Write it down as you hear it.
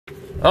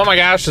Oh my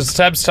gosh, it's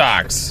Tebs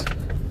Talks.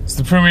 It's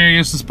the Premier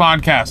Useless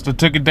podcast. I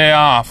took a day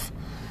off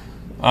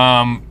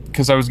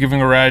because I was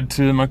giving a ride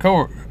to my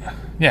coworker.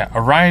 Yeah,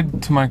 a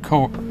ride to my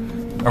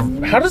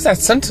How does that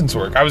sentence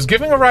work? I was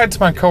giving a ride to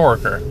my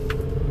coworker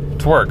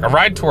to work. A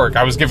ride to work.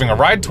 I was giving a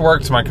ride to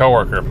work to my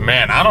coworker.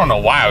 Man, I don't know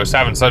why I was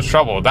having such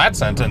trouble with that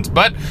sentence,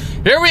 but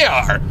here we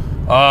are.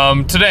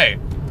 Today,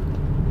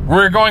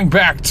 we're going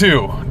back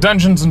to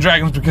Dungeons &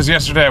 Dragons because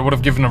yesterday I would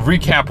have given a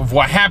recap of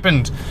what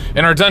happened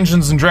in our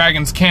Dungeons &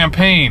 Dragons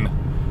campaign.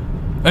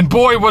 And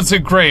boy, was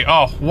it great.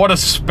 Oh, what a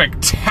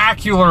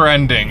spectacular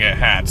ending it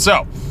had.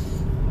 So,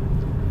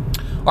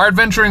 our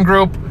adventuring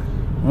group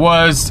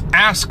was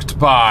asked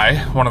by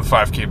one of the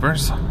Five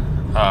Keepers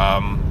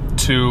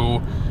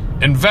to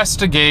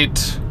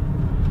investigate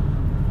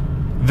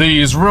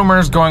these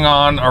rumors going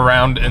on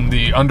around in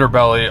the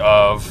underbelly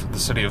of the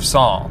city of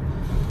Saul.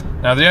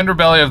 Now, the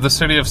underbelly of the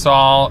city of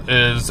Saul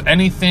is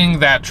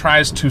anything that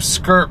tries to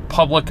skirt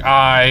public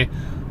eye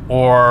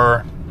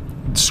or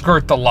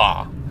skirt the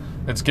law.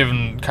 It's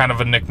given kind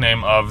of a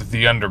nickname of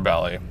the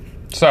underbelly.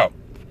 So,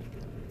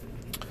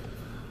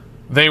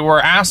 they were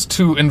asked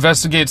to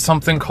investigate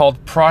something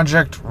called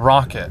Project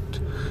Rocket.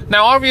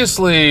 Now,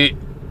 obviously,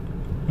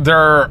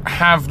 there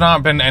have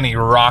not been any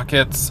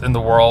rockets in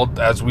the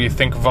world as we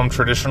think of them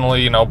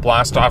traditionally,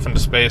 blast off into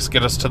space,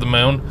 get us to the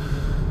moon.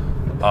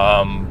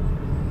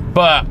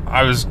 But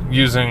I was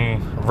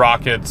using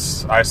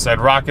rockets. I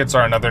said rockets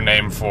are another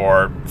name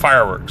for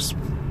fireworks.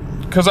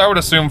 Because I would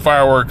assume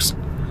fireworks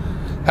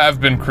have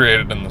been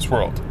created in this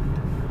world.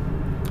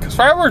 Because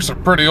fireworks are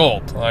pretty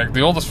old. Like,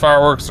 the oldest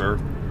fireworks are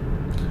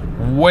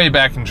way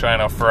back in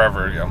China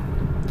forever ago.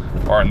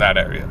 Or in that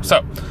area.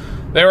 So,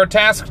 they were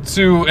tasked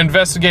to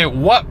investigate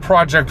what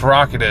Project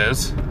Rocket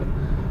is.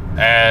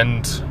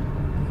 And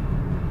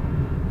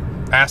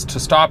asked to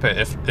stop it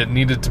if it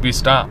needed to be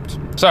stopped.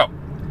 So,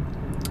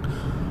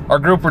 our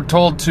group were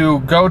told to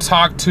go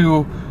talk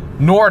to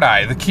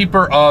Nordai, the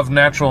Keeper of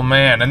Natural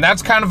Man. And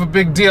that's kind of a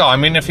big deal. I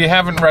mean, if you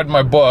haven't read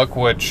my book,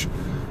 which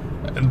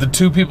the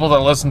two people that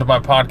listen to my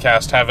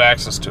podcast have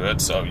access to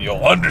it, so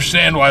you'll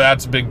understand why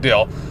that's a big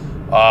deal.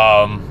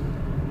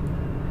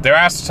 They're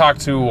asked to talk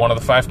to one of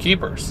the Five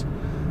Keepers.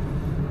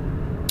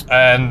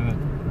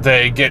 And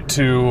they get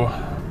to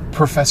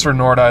Professor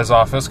Nordai's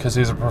office, because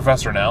he's a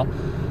professor now.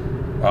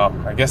 Oh,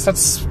 I guess that's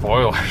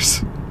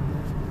spoilers.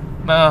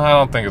 No, I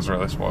don't think it's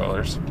really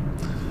spoilers.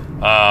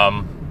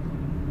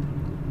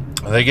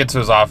 They get to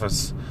his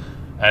office,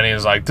 and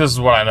he's like, this is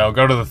what I know.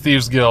 Go to the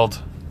Thieves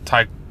Guild,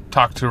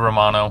 talk to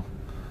Romano,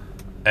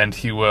 and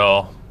he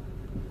will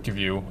give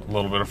you a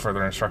little bit of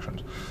further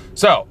instructions.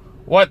 So,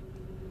 what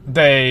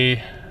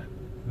they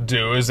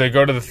do is they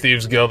go to the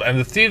Thieves Guild, and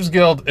the Thieves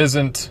Guild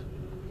isn't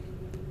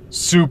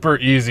super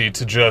easy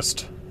to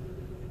just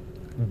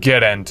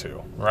get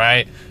into,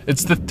 right?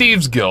 It's the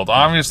Thieves Guild.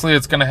 Obviously,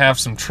 it's going to have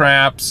some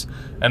traps,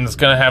 and it's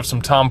going to have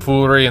some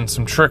tomfoolery and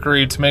some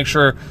trickery to make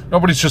sure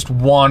nobody's just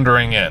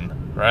wandering in,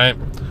 right?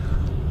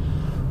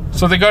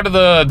 So they go to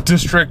the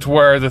district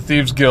where the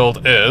Thieves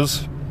Guild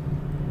is,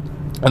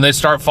 and they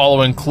start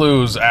following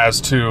clues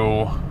as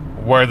to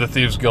where the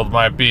Thieves Guild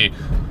might be.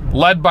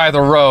 Led by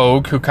the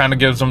rogue, who kind of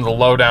gives them the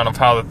lowdown of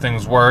how the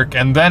things work,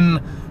 and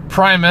then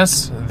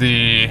Primus,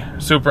 the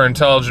super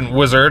intelligent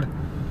wizard,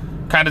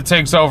 kind of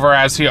takes over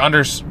as he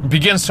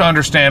begins to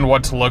understand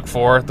what to look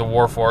for, the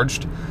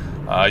Warforged.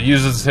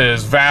 Uses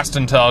his vast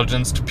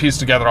intelligence to piece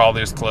together all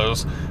these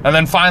clues. And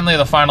then finally,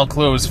 the final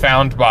clue is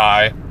found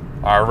by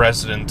our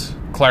resident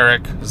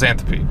cleric,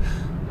 Xanthopy.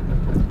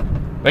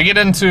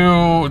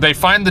 They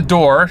find the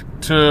door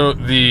to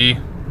the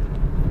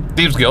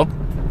Thieves Guild.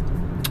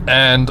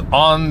 And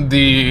on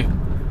the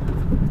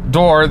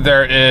door,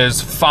 there is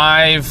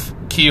 5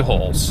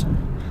 keyholes.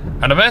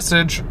 And a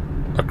message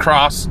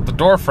across the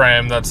door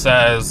frame that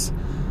says,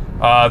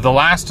 the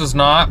last is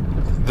not,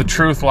 the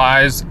truth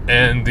lies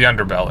in the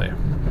underbelly.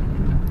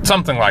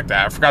 Something like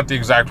that. I forgot the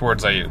exact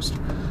words I used.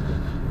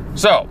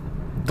 So,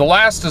 the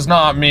last is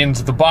not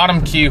means the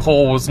bottom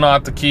keyhole was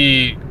not the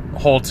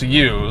keyhole to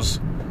use,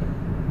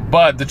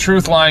 but the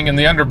truth lying in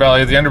the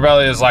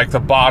underbelly is like the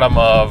bottom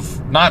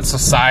of, not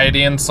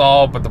society in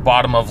Saul, but the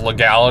bottom of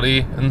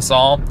legality in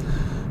Saul.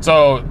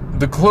 So,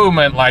 the clue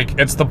meant like,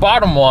 it's the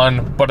bottom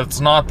one, but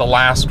it's not the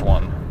last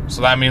one.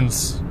 So that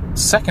means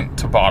second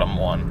to bottom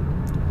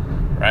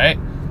one, right?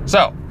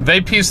 So,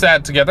 they piece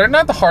that together.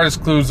 Not the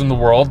hardest clues in the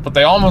world, but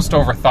they almost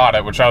overthought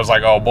it, which I was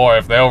like, oh boy,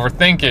 if they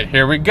overthink it,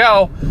 here we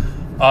go.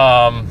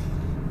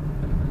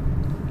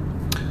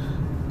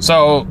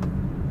 So,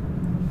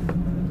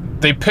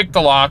 they pick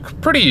the lock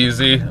pretty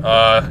easy.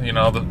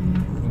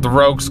 The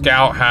rogue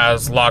scout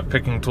has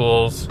lock-picking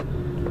tools.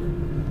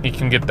 He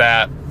can get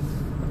that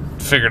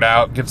figured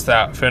out, gets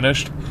that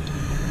finished.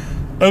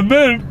 And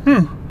then,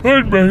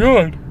 oh my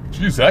god.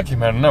 Jeez, that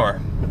came out of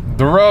nowhere.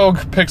 The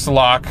rogue picks the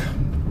lock,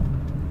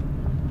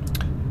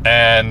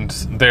 and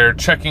they're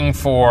checking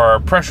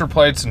for pressure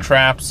plates and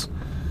traps,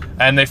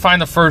 and they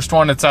find the first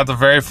one. It's at the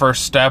very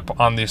first step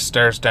on these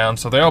stairs down.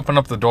 So they open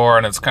up the door,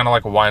 and it's kind of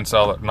like a wine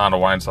cellar, not a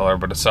wine cellar,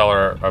 but a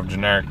cellar of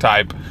generic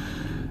type.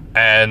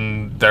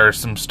 and there's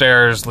some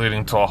stairs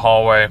leading to a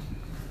hallway.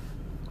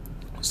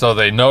 So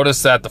they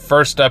notice that the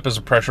first step is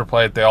a pressure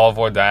plate. They all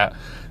avoid that.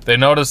 They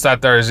notice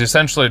that there is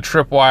essentially a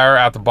tripwire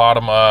at the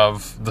bottom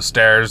of the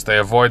stairs. They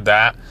avoid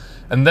that.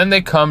 And then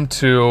they come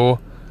to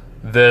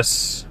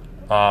this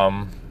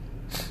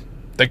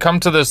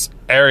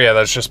area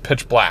that's just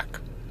pitch black.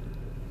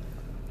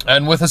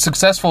 And with a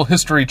successful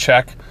history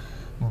check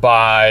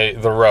by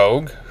the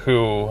rogue,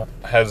 who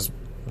has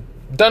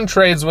done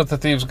trades with the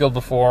Thieves Guild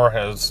before,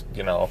 has,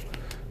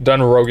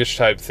 done roguish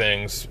type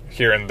things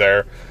here and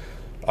there,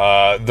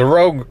 the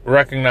rogue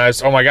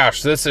recognized, oh my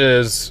gosh, this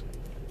is,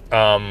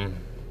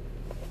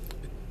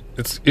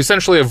 it's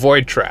essentially a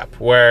void trap,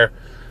 where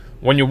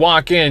when you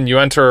walk in, you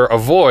enter a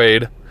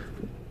void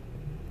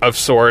of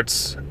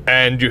sorts,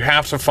 and you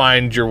have to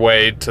find your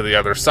way to the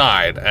other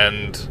side.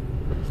 And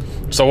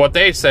so what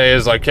they say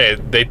is, like, hey,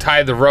 they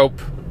tie the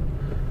rope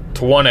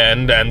to one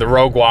end, and the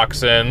rogue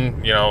walks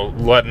in,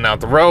 letting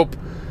out the rope,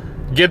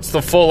 gets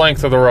the full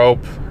length of the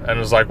rope, and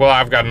is like, well,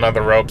 I've got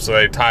another rope, so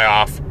they tie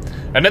off.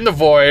 And in the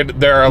void,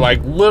 there are,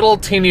 like, little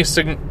teeny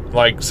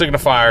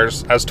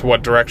signifiers as to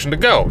what direction to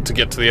go to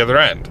get to the other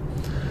end.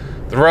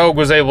 The rogue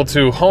was able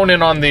to hone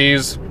in on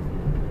these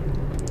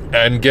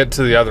and get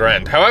to the other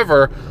end.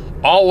 However,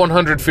 all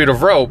 100 feet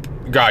of rope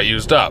got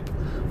used up.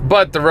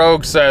 But the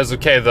rogue says,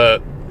 okay,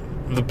 the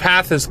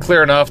path is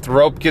clear enough, the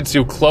rope gets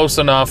you close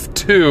enough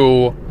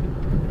to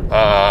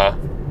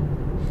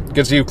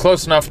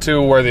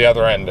where the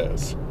other end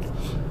is.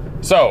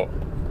 So,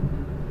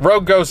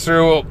 rogue goes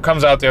through,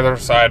 comes out the other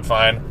side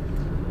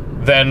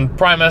fine. Then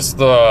Primus,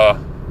 the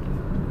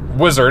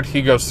wizard,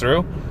 he goes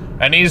through,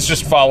 and he's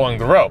just following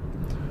the rope.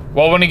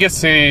 Well, when he gets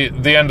to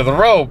the end of the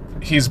rope,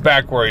 he's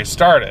back where he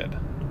started.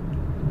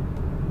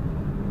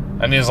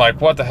 And he's like,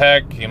 what the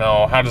heck,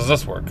 how does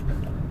this work?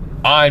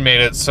 I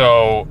made it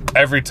so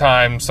every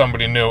time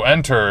somebody new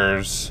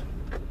enters,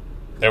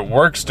 it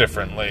works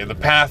differently. The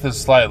path is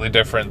slightly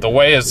different. The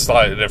way is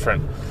slightly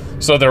different.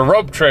 So their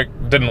rope trick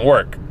didn't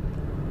work.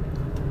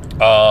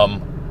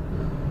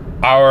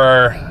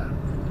 Our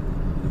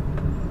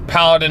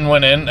paladin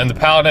went in, and the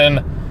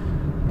paladin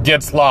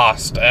gets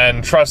lost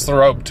and trusts the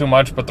rope too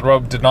much, but the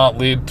rope did not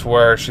lead to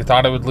where she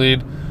thought it would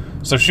lead.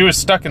 So she was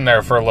stuck in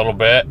there for a little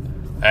bit,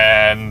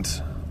 and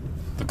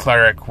the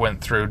cleric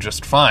went through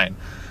just fine.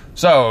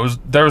 So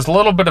there was a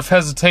little bit of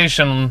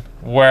hesitation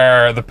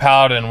where the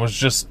paladin was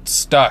just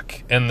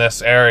stuck in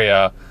this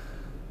area.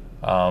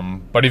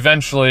 But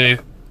eventually,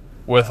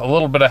 with a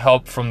little bit of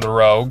help from the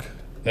rogue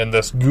in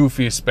this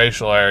goofy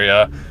spatial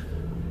area,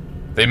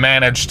 they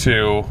managed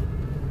to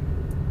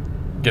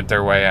get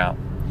their way out.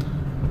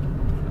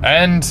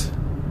 And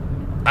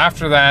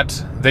after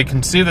that, they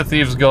can see the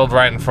Thieves Guild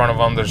right in front of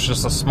them. There's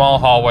just a small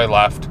hallway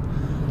left.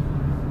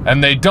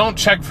 And they don't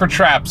check for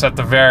traps at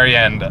the very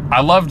end. I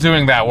love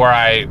doing that where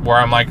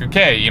I'm like,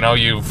 okay,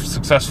 you've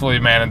successfully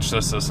managed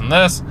this, and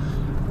this.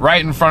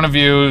 Right in front of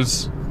you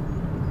is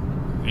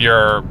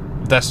your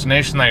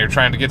destination that you're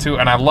trying to get to.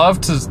 And I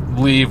love to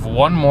leave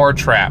one more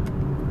trap.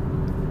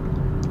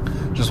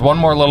 Just one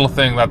more little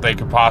thing that they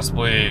could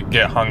possibly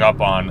get hung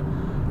up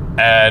on.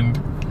 And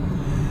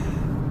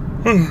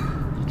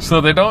so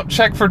they don't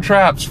check for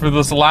traps for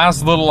this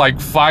last little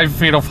 5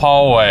 feet of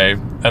hallway,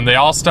 and they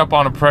all step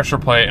on a pressure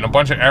plate, and a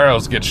bunch of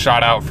arrows get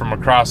shot out from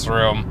across the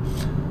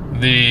room.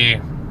 The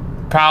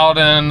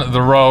paladin,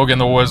 the rogue, and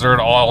the wizard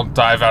all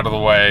dive out of the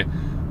way,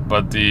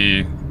 but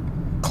the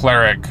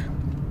cleric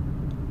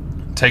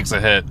takes a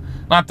hit.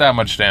 Not that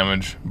much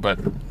damage, but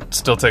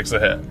still takes a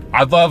hit.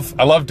 I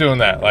love doing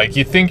that.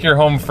 You think you're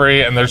home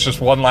free, and there's just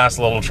one last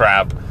little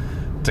trap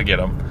to get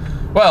them.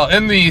 Well,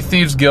 in the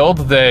Thieves Guild,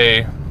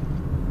 they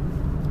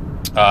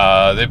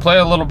play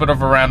a little bit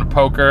of a round of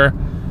poker,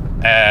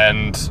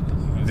 and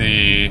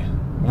the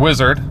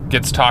wizard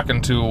gets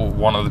talking to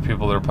one of the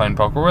people they're playing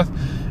poker with,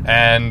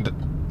 and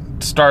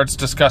starts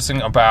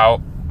discussing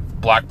about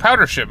black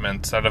powder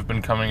shipments that have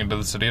been coming into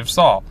the city of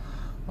Saul.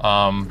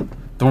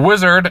 The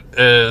wizard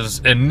is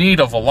in need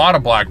of a lot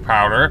of black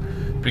powder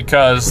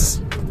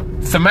because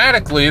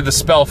thematically the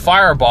spell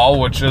Fireball,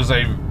 which is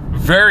a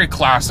very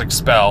classic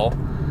spell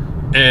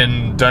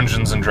in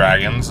Dungeons and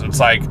Dragons, it's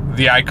like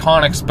the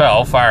iconic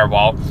spell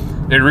Fireball.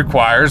 It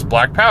requires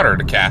black powder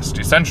to cast,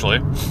 essentially.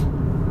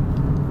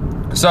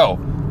 So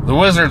the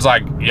wizard's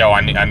like, yo,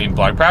 I need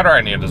black powder. I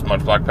need as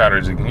much black powder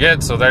as you can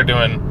get. So they're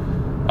doing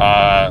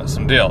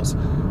some deals.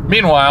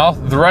 Meanwhile,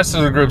 the rest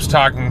of the group's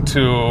talking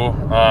to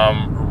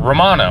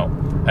Romano,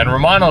 and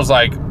Romano's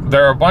like,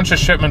 there are a bunch of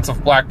shipments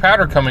of black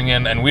powder coming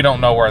in, and we don't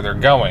know where they're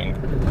going.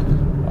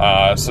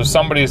 So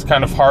somebody's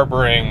kind of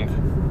harboring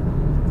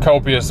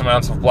copious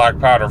amounts of black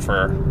powder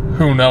for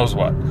who knows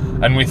what.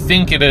 And we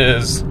think it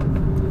is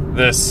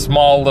this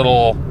small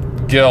little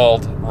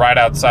guild right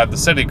outside the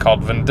city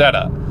called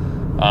Vendetta.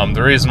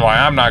 The reason why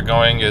I'm not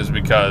going is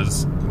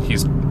because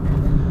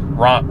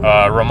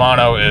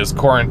Romano is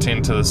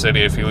quarantined to the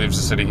city. If he leaves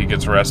the city, he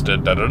gets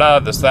arrested,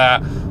 this,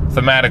 that.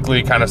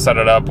 Thematically kind of set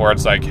it up where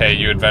it's like, hey,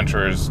 you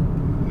adventurers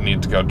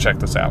need to go check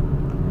this out.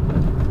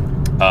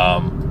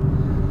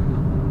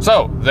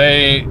 So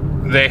they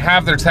they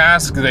have their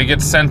task. They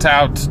get sent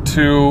out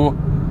to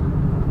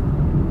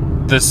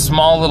this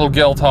small little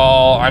guild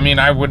hall. I mean,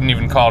 I wouldn't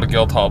even call it a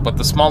guild hall, but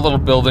the small little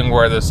building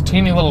where this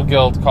teeny little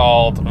guild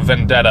called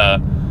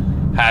Vendetta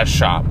has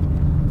shop.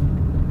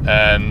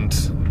 And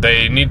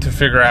they need to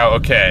figure out,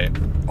 okay,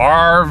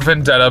 are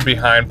Vendetta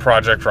behind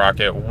Project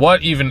Rocket?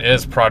 What even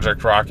is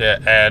Project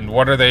Rocket? And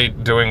what are they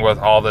doing with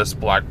all this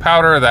black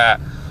powder that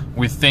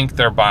we think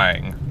they're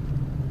buying?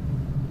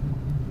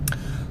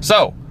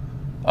 So,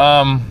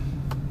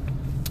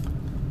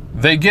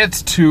 they get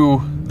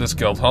to this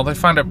guild hall. They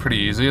find it pretty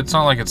easy. It's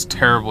not like it's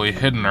terribly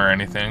hidden or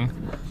anything.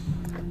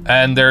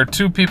 And there are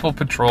two people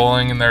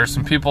patrolling, and there's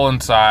some people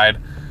inside.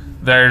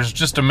 There's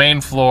just a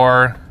main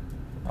floor,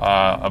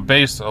 a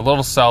base, a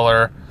little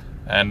cellar,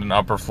 and an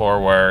upper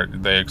floor where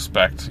they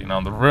expect, you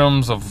know, the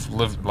rooms of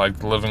like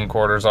the living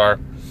quarters are.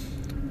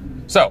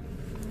 So,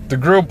 the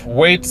group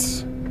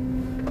waits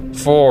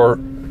for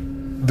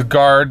the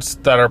guards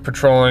that are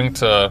patrolling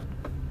to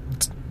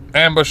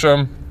ambush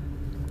them,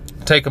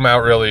 take them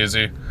out real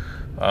easy,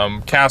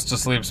 cast a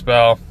sleep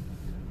spell.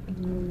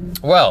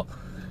 Well,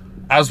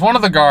 as one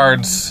of the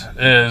guards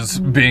is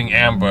being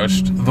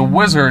ambushed, the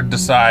wizard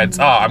decides,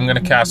 I'm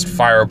going to cast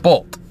Fire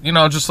Bolt. You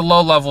know, just a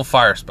low-level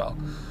fire spell.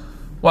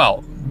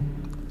 Well,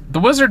 the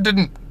wizard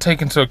didn't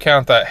take into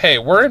account that, hey,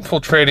 we're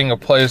infiltrating a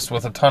place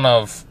with a ton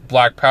of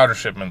black powder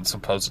shipments,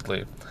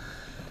 supposedly.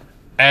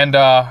 And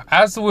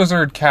as the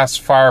wizard casts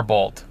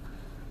Firebolt,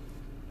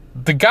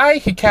 the guy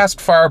he cast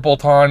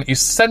Firebolt on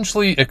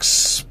essentially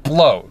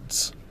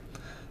explodes.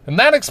 And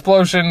that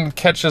explosion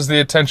catches the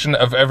attention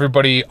of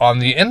everybody on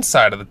the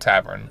inside of the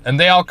tavern. And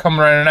they all come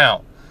running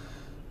out.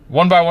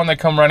 One by one, they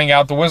come running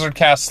out. The wizard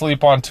casts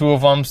Sleep on 2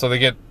 of them, so they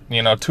get,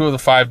 2 of the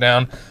 5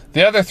 down.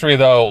 The other 3,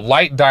 though,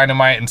 light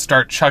dynamite and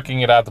start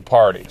chucking it at the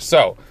party.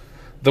 So,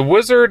 the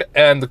wizard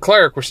and the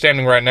cleric were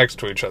standing right next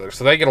to each other,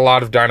 so they get a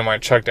lot of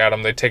dynamite chucked at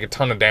them. They take a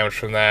ton of damage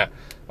from that.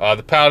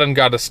 The paladin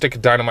got a stick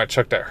of dynamite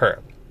chucked at her.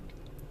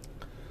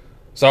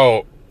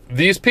 So,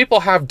 these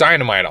people have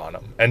dynamite on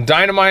them. And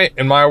dynamite,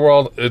 in my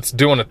world, it's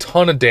doing a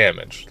ton of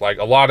damage. Like,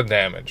 a lot of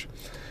damage.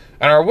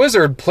 And our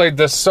wizard played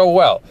this so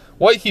well.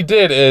 What he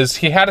did is,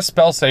 he had a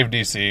spell save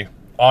DC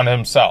on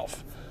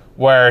himself.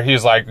 Where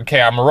he's like,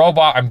 okay, I'm a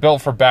robot, I'm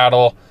built for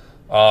battle.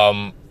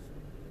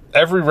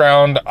 Every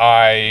round,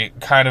 I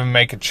kind of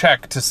make a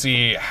check to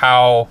see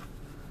how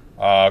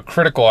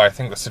critical I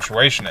think the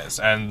situation is.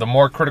 And the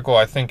more critical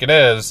I think it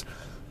is,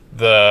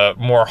 the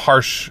more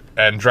harsh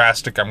and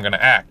drastic I'm going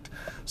to act.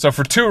 So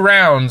for 2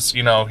 rounds,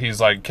 he's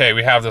like, okay,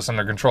 we have this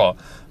under control.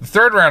 The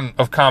 3rd round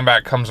of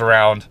combat comes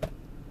around,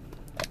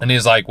 and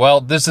he's like,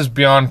 well, this is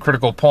beyond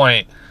critical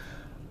point.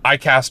 I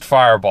cast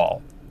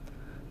Fireball.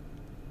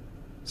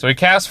 So he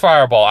casts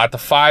Fireball at the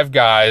 5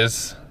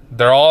 guys.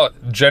 They're all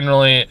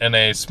generally in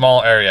a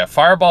small area.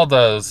 Fireball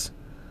does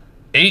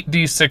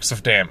 8d6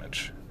 of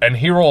damage, and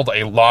he rolled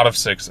a lot of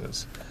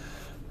 6s.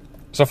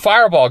 So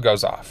Fireball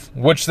goes off,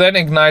 which then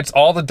ignites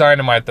all the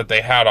dynamite that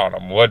they had on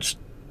them, which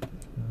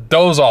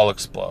those all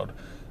explode.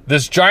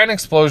 This giant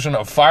explosion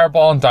of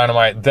Fireball and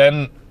dynamite,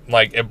 then,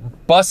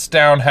 it busts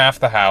down half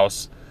the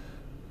house.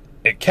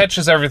 It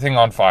catches everything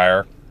on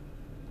fire.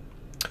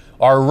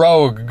 Our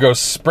rogue goes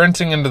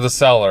sprinting into the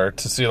cellar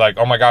to see,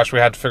 oh my gosh, we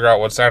had to figure out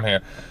what's down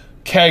here.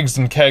 Kegs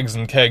and kegs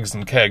and kegs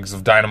and kegs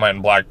of dynamite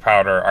and black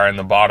powder are in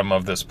the bottom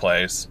of this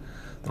place.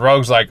 The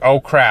rogue's like, oh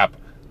crap,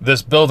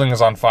 this building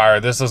is on fire.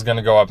 This is going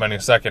to go up any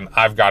second.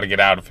 I've got to get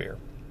out of here.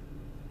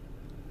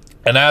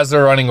 And as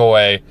they're running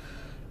away,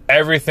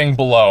 everything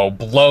below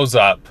blows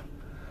up,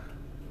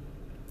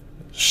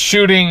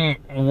 shooting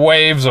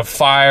waves of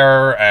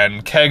fire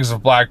and kegs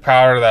of black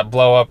powder that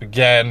blow up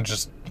again,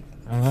 just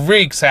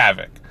wreaks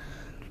havoc.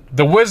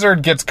 The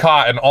wizard gets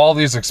caught in all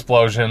these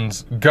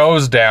explosions,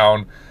 goes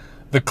down.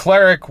 The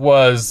cleric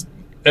was,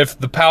 if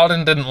the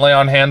paladin didn't lay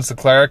on hands to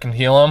cleric and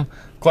heal him,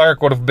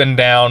 cleric would have been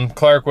down,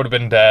 cleric would have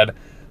been dead.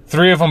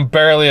 3 of them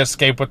barely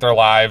escape with their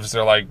lives.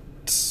 They're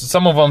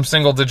some of them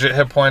single-digit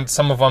hit points,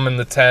 some of them in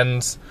the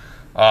 10s.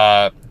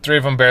 3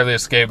 of them barely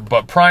escaped,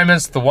 but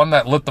Primus, the one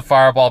that lit the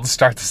fireball to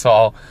start this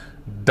all,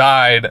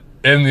 died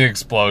in the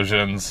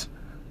explosions.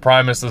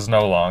 Primus is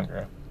no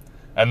longer.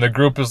 And the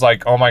group is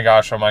like, oh my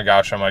gosh, oh my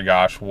gosh, oh my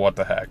gosh, what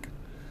the heck?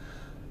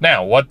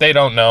 Now, what they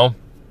don't know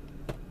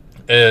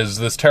is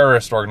this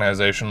terrorist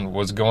organization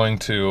was going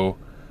to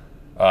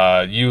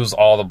use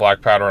all the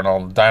black powder and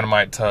all the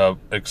dynamite to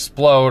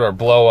explode or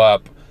blow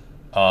up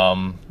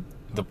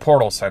the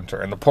portal center.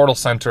 And the portal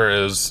center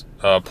is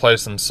a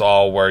place in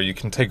Saul where you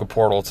can take a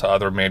portal to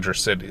other major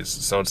cities.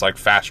 So it's like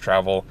fast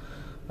travel.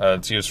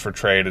 It's used for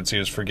trade. It's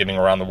used for getting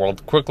around the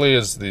world quickly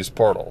as these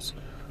portals.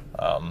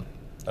 And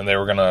they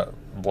were going to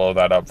blow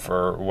that up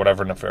for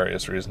whatever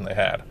nefarious reason they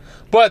had.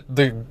 But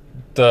the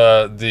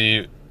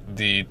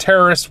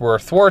terrorists were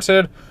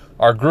thwarted.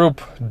 Our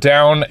group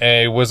down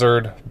a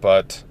wizard,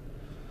 but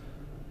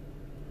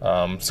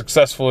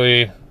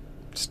successfully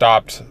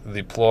stopped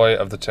the ploy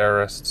of the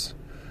terrorists.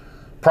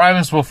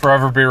 Primus will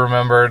forever be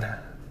remembered,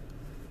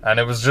 and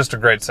it was just a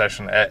great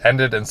session. It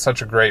ended in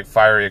such a great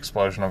fiery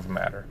explosion of a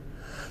matter.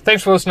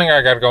 Thanks for listening.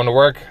 I gotta go into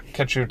work.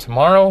 Catch you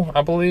tomorrow,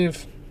 I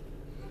believe.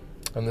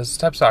 And this is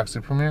TepSox,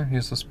 the premier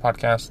useless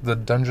podcast, the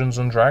Dungeons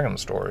and Dragons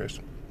stories.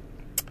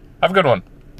 Have a good one.